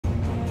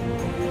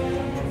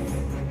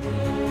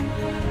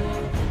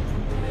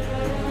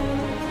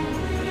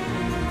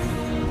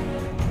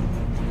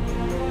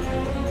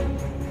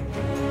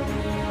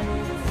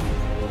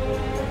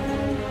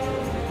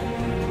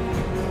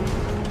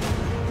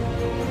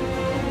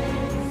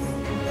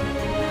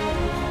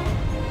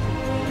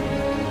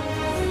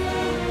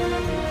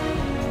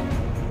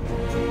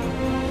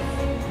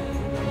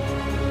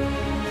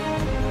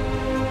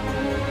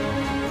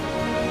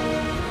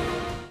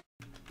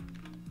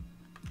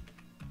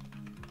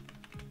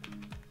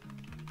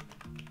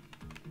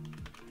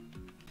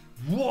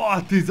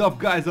What is up,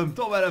 guys? I'm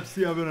Tom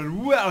LFC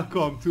and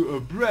welcome to a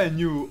brand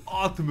new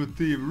Ultimate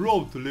Team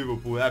Road to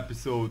Liverpool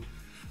episode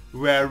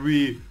where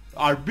we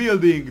are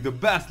building the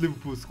best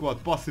Liverpool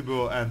squad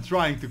possible and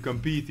trying to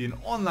compete in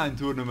online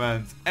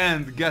tournaments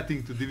and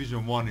getting to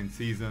Division 1 in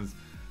seasons.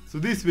 So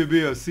this will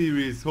be a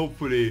series,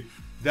 hopefully,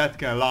 that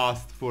can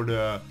last for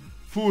the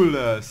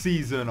full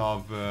season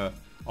of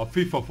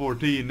FIFA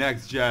 14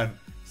 next gen.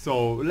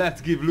 So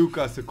let's give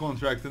Lucas a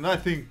contract, and I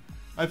think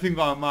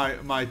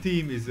my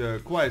team is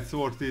quite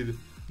sorted.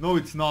 No,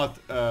 it's not.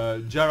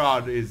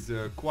 Gerard is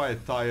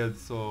quite tired,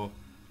 so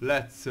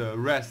let's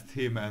rest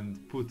him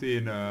and put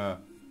in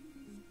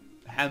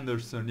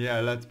Henderson.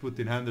 Yeah, let's put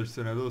in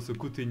Henderson, and also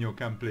Coutinho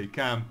can play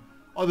cam.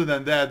 Other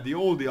than that,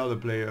 all the other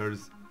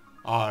players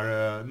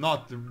are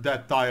not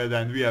that tired,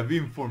 and we have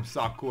informed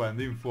Sacco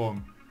and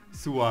informed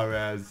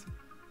Suarez.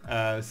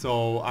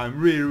 So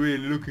I'm really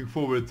looking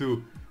forward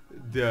to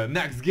the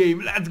next game.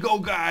 Let's go,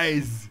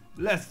 guys!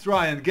 Let's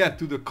try and get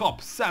to the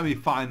cup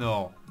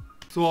semi-final.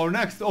 So our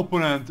next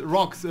opponent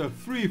rocks a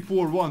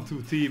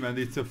 3-4-1-2 team, and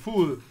it's a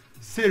full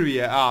Serie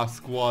A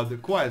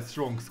squad, quite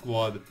strong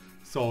squad.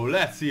 So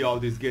let's see how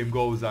this game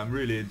goes. I'm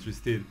really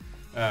interested.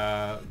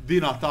 Di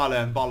Natale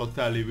and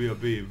Balotelli will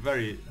be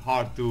very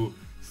hard to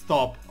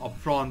stop up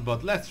front,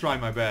 but let's try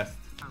my best.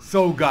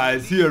 So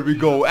guys, here we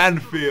go.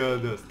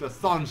 Anfield, the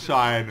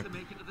sunshine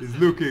is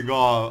looking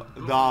all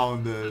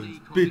down, the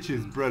pitch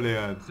is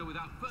brilliant.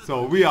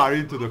 So we are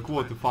into the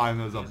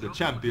quarterfinals of the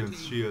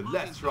Champions Shield.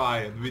 Let's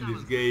try and win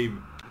this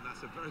game. And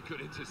that's a very good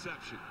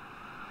interception.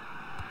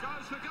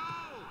 Goes for goal!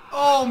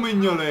 Oh,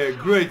 Mignolet,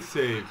 great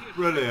save.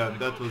 Brilliant,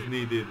 that was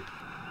needed.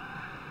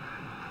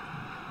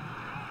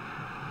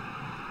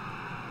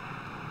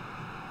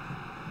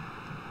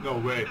 No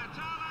way.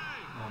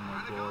 Oh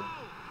my god.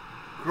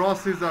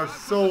 Crosses are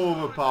so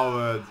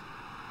overpowered.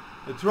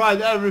 I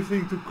tried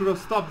everything to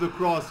stop the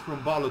cross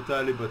from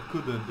Balotelli, but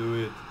couldn't do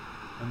it.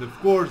 And of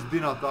course Di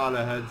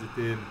Natale heads it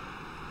in.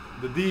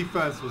 The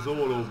defense was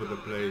all over the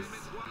place.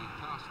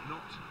 Pass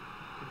not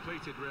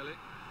completed, really.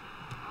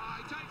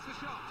 He takes the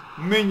shot.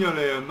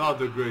 Mignolet,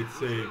 another great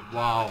save.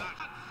 Wow.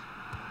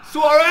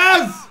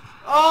 Suarez!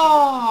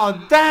 Oh,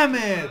 damn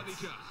it!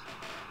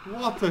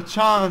 What a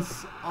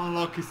chance.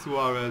 Unlucky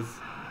Suarez.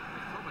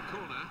 From a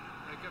corner,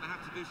 they're going to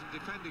have to do some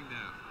defending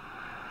now.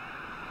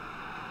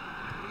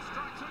 He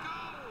strikes a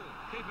goal.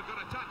 Keeper got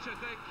a touch, I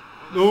think.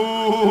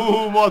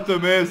 Ooh, what a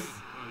miss.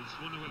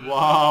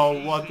 Wow,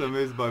 what a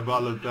miss by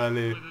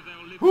Balotelli.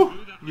 Whew,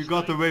 we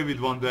got away with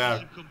one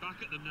there.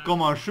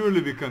 Come on,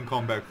 surely we can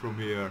come back from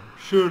here.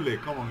 Surely,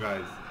 come on,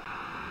 guys.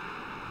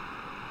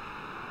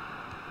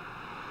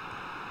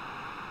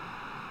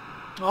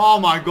 Oh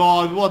my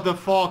god, what the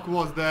fuck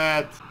was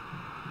that?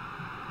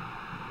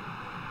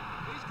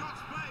 He's got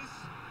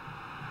space.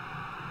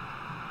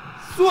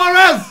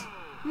 Suarez!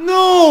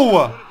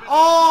 No!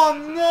 Oh,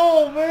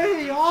 no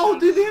way! How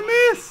did he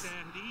miss?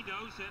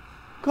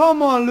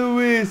 Come on,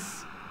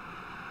 Luis.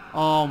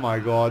 Oh my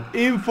god.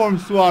 Inform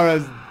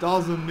Suarez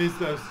doesn't miss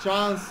those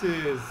chances. They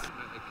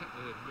kept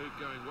the mood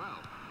going well.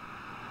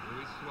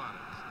 Luis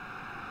Suarez.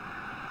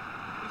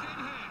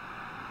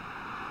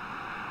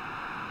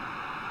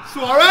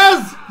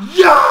 Suarez! He's in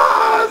here.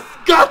 Yes!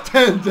 Got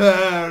in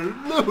there!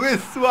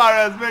 Luis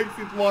Suarez makes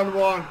it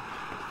 1-1.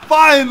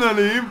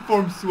 Finally,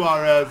 Inform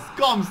Suarez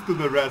comes to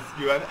the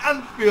rescue and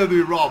Anfield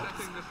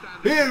erupts.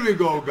 Here we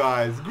go,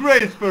 guys.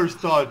 Great first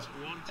touch.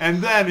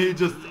 And then he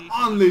just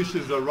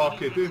unleashes a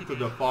rocket into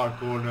the far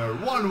corner.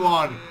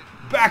 1-1.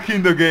 Back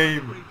in the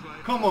game.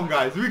 Come on,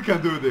 guys. We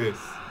can do this.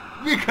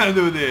 We can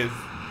do this.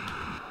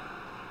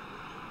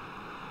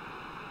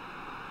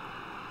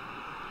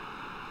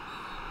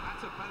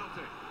 That's a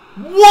penalty.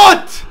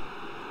 What?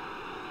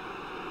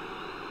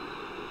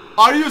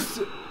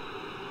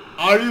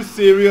 Are you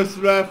serious,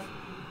 ref?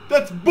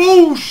 That's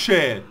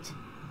bullshit.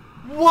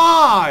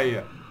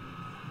 Why?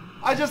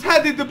 I just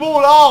headed the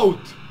ball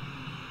out.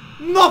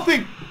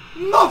 Nothing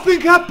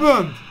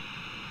happened.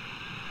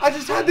 I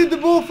just headed the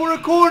ball for a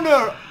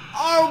corner.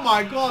 Oh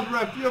my god,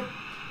 ref, you're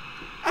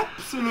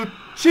absolute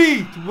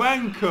cheat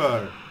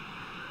wanker.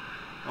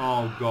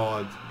 Oh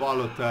god,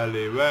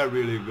 Balotelli, where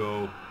will he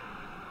go?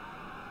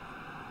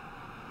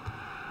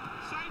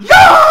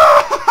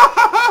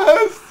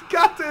 Yes!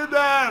 Get in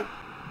there!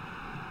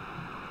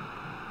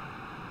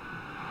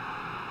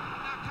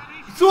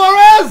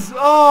 Suarez!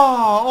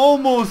 Oh,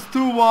 almost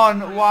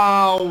 2-1.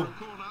 Wow.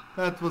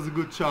 That was a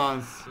good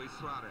chance.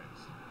 Suarez.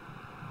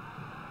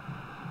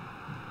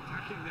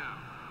 Attacking now.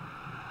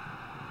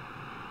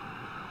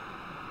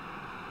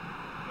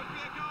 Could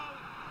be a goal.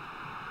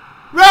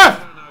 Ref!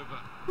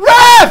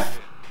 Ref!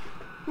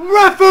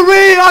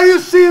 Referee, are you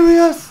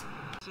serious?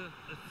 A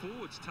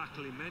forward's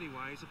tackle in many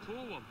ways, a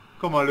poor one.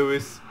 Come on,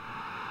 Luis.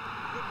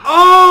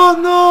 Oh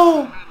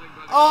no!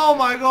 Oh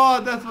my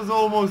god, that was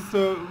almost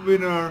a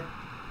winner.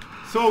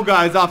 So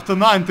guys, after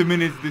 90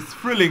 minutes, this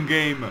thrilling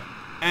game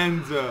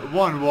ends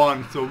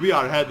 1-1, so we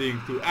are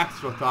heading to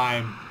extra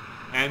time.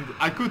 And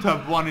I could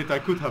have won it, I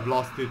could have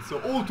lost it,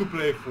 so all to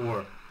play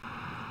for.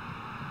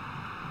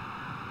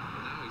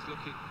 Now he's looking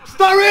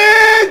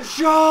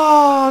Sturridge!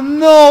 Oh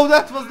no,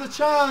 that was the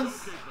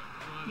chance.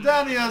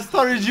 Daniel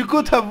Sturridge, you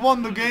could have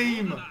won the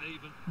game.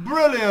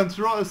 Brilliant,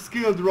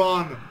 skilled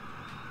run.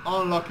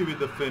 Unlucky with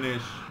the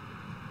finish.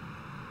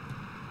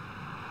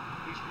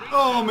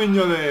 Oh,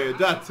 Mignolet,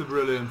 that's a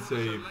brilliant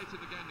save.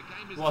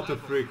 What a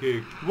free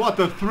kick. What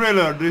a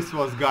thriller this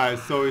was,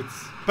 guys. So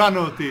it's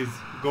penalties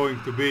going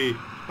to be.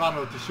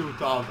 Penalty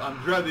shootout. I'm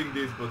dreading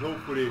this, but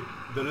hopefully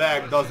the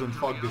lag doesn't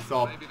fuck this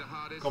up.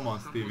 Come on,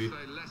 Stevie.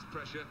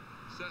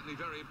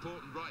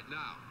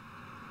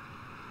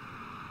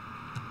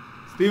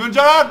 Steven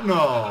Gerrard?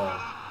 No.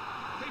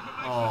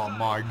 Oh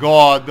my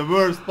god, the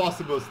worst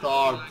possible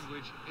start.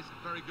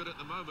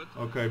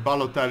 Okay,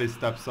 Balotelli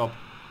steps up.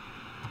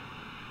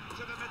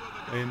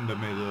 In the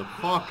middle.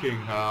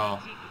 Fucking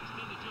hell.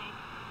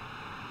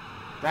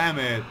 Damn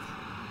it.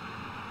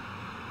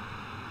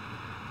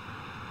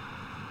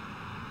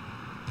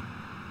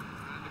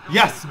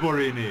 Yes,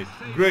 Borini.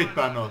 Great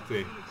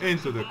penalty.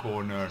 Into the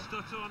corner.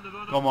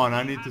 Come on,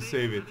 I need to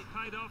save it.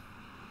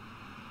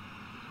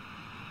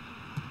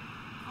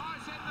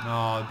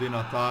 No, Di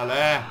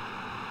Natale.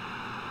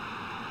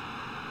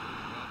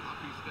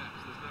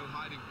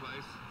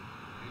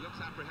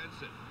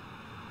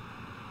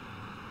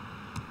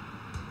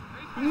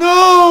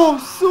 No!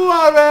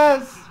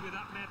 Suarez!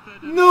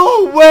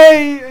 No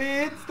way! He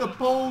hits the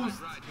post!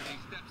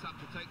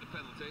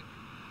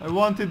 I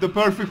wanted the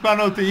perfect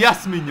penalty.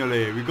 Yes,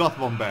 Mignolet! We got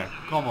one back.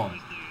 Come on.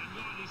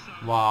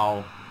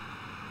 Wow.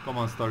 Come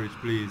on, Sturridge,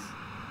 please.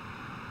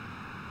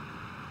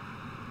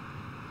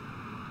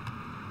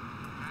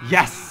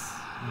 Yes!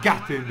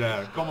 Get in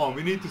there. Come on,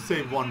 we need to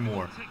save one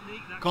more.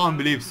 Can't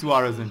believe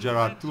Suarez and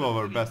Gerrard, two of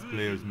our best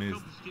players,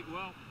 missed.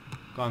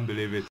 Can't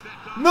believe it.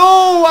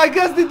 No! I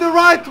guessed it the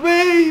right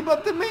way!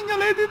 But the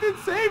Mignolet didn't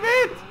save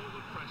it!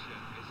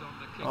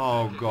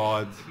 Oh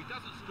god.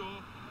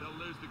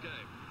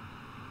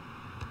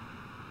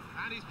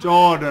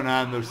 Jordan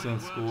Anderson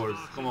scores.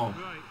 Come on.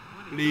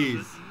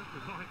 Please.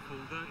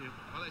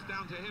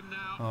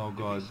 Oh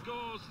god.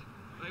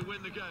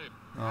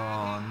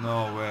 Oh,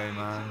 no way,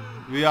 man.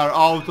 We are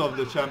out of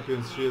the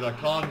championship. I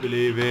can't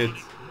believe it.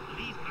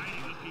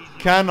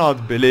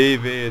 Cannot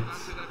believe it.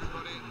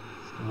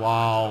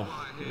 Wow.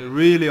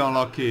 Really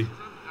unlucky.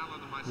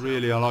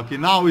 Really unlucky.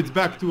 Now it's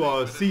back to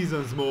our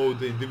seasons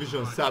mode in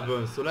Division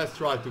 7. So let's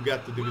try to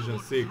get to Division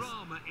 6.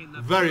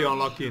 Very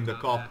unlucky in the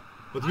cup.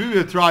 But we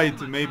will try it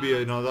maybe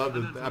in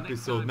another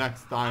episode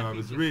next time. I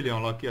was really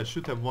unlucky. I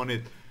should have won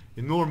it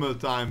in normal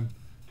time.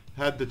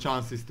 Had the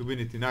chances to win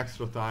it in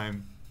extra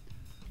time.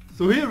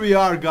 So here we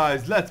are,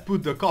 guys. Let's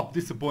put the cup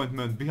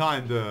disappointment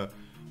behind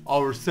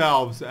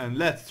ourselves. And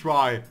let's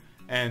try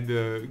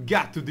and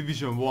get to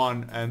Division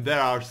 1. And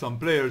there are some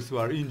players who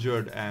are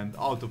injured and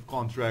out of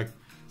contract.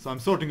 So I'm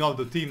sorting out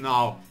the team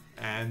now.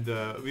 And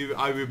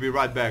I will be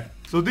right back.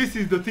 So this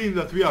is the team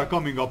that we are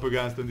coming up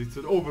against. And it's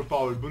an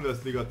overpowered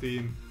Bundesliga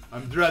team.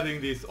 I'm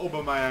dreading this.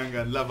 Aubameyang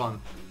and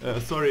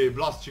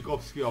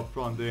Blaszczykowski up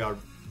front. They are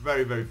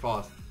very, very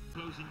fast.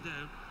 Closing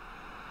down.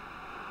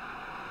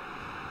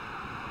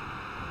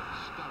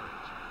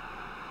 Sturridge.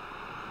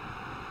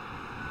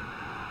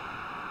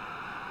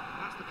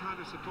 That's the kind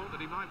of support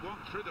that he might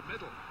want through the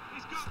middle.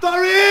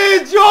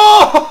 Sturridge!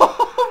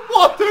 Oh!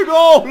 What a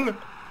goal!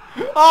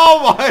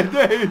 Oh my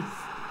days!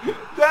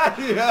 That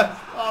he has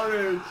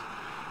Sturridge!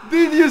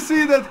 Did you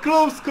see that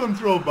close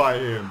control by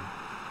him?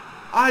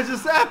 I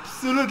just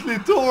absolutely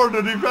tore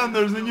the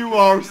defenders a new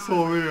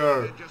arsehole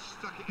here.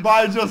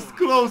 By just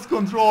close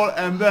control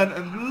and then a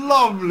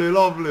lovely,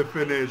 lovely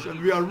finish. And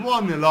we are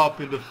 1-0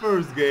 up in the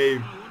first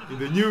game in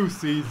the new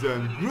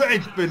season.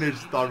 Great finish,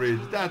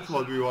 Sturridge. That's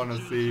what we want to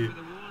see.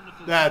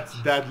 That's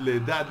deadly,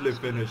 deadly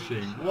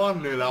finishing.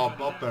 1-0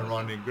 up and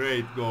running.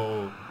 Great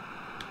goal.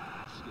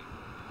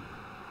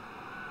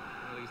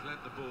 Well, he's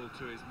lent the ball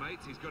to his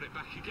mates. He's got it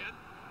back again.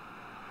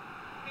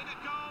 In a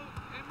goal,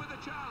 in with a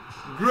chance.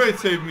 Great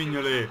save,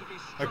 Mignolet.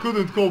 I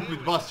couldn't cope with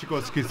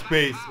Blaszczykowski's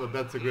pace, but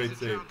that's a great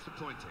save.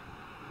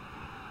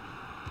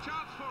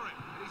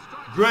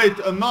 Great,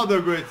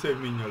 another great save,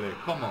 Mignolet.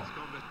 Come on.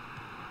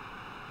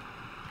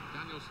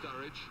 Daniel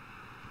Sturridge.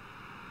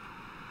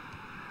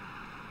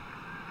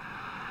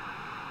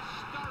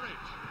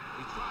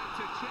 He's trying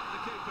to chip the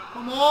keeper.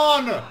 Come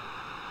on!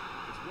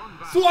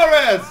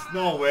 Suarez!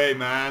 No way,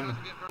 man.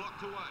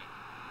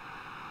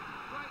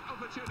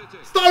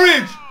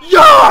 Sturridge!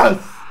 Yes!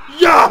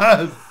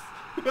 Yes!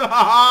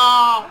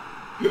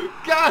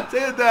 Get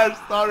in there,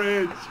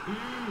 Sturridge!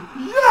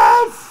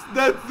 Yes!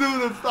 Let's do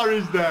the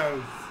Sturridge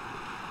dance.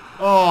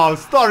 Oh,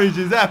 Sturridge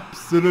is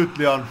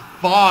absolutely on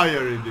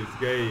fire in this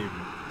game.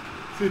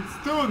 So it's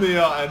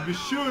 2-0 and we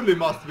surely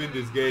must win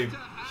this game.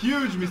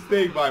 Huge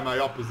mistake by my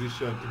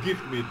opposition to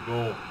gift me the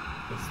goal.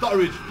 But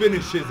Sturridge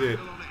finishes it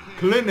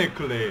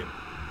clinically.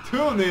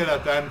 2-0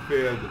 at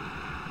Anfield.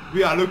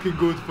 We are looking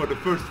good for the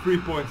first 3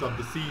 points of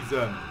the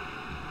season.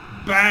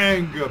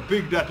 Bang!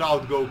 Pick that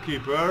out,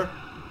 goalkeeper.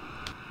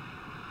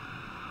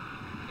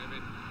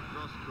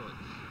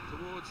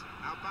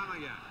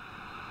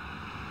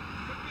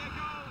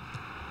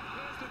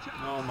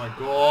 Oh my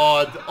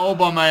god,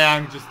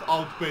 Aubameyang just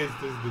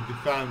outpaces the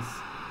defense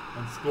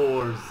and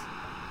scores.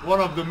 One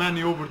of the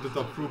many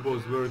over-the-top through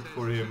balls worked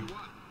for him.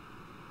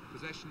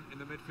 Possession in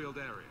the midfield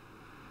area.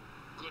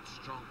 Good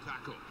strong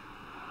tackle.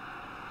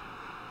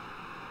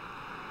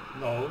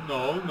 No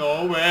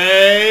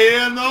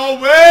way,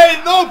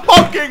 no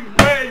fucking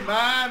way,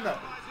 man!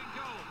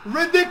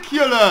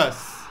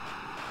 Ridiculous!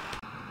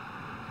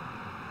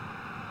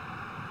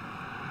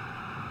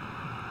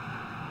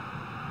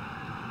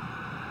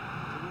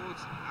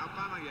 Towards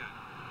Aubameyang.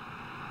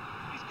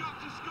 He's got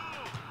to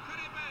score. Could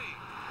it be?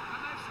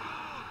 And they've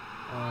scored.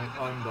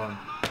 I'm done.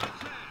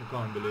 I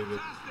can't believe it.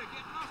 Fantastic.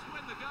 It must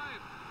win the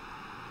game.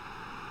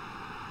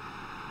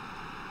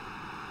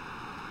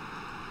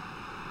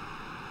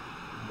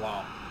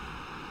 Wow.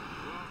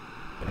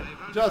 Well,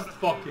 they've only Just got a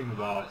few fucking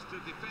wow. moments to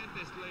defend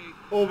this lead.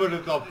 Over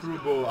the top through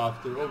ball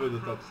after over the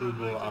top through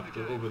ball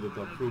after over the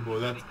top through ball.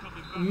 That's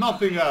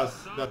nothing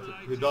else that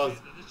he does.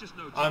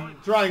 I'm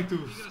trying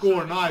to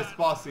score nice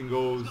passing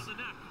goals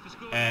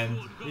and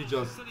he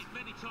just,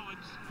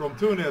 from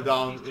 2-0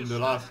 down in the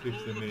last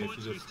 15 minutes,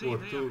 he just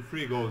scored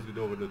 3 goals with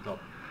over the top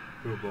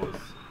through balls.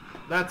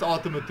 That's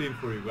Ultimate Team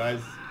for you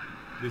guys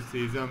this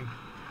season.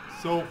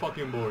 So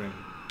fucking boring.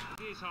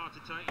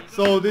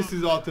 So this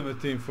is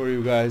Ultimate Team for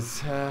you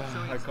guys.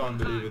 I can't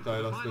believe it, I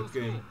lost that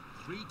game.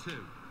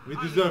 We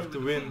deserved to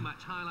win.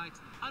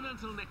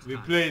 We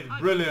played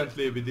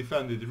brilliantly, we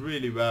defended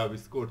really well, we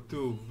scored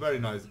 2 very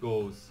nice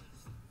goals.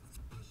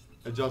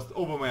 Just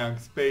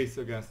Aubameyang's space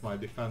against my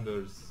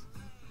defenders.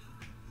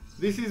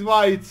 This is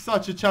why it's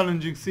such a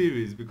challenging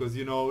series, because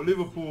you know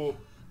Liverpool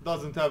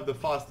doesn't have the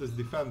fastest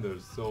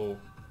defenders, so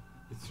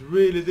it's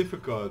really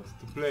difficult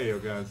to play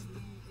against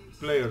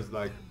players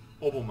like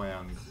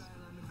Aubameyang.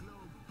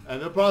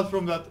 And apart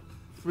from that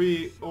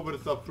 3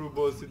 over-the-top through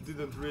balls, it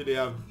didn't really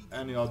have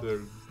any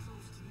other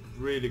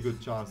really good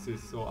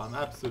chances, so I'm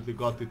absolutely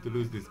gutted to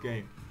lose this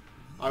game.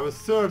 I was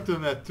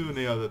certain at 2-0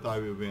 that I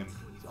will win.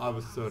 I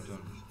was certain.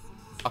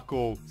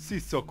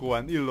 Sissoko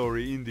and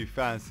Ilori in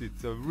defense.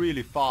 It's a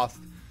really fast,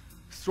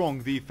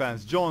 strong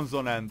defense.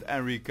 Johnson and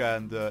Enrique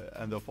on the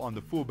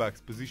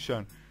fullbacks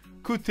position.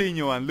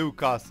 Coutinho and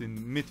Lucas in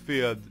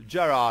midfield.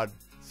 Gerrard,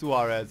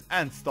 Suarez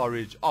and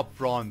Sturridge up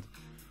front.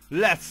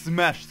 Let's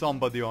smash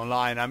somebody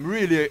online. I'm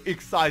really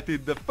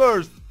excited. The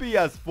first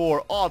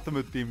PS4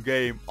 Ultimate Team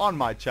game on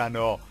my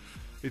channel.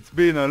 It's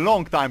been a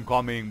long time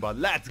coming, but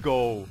let's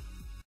go.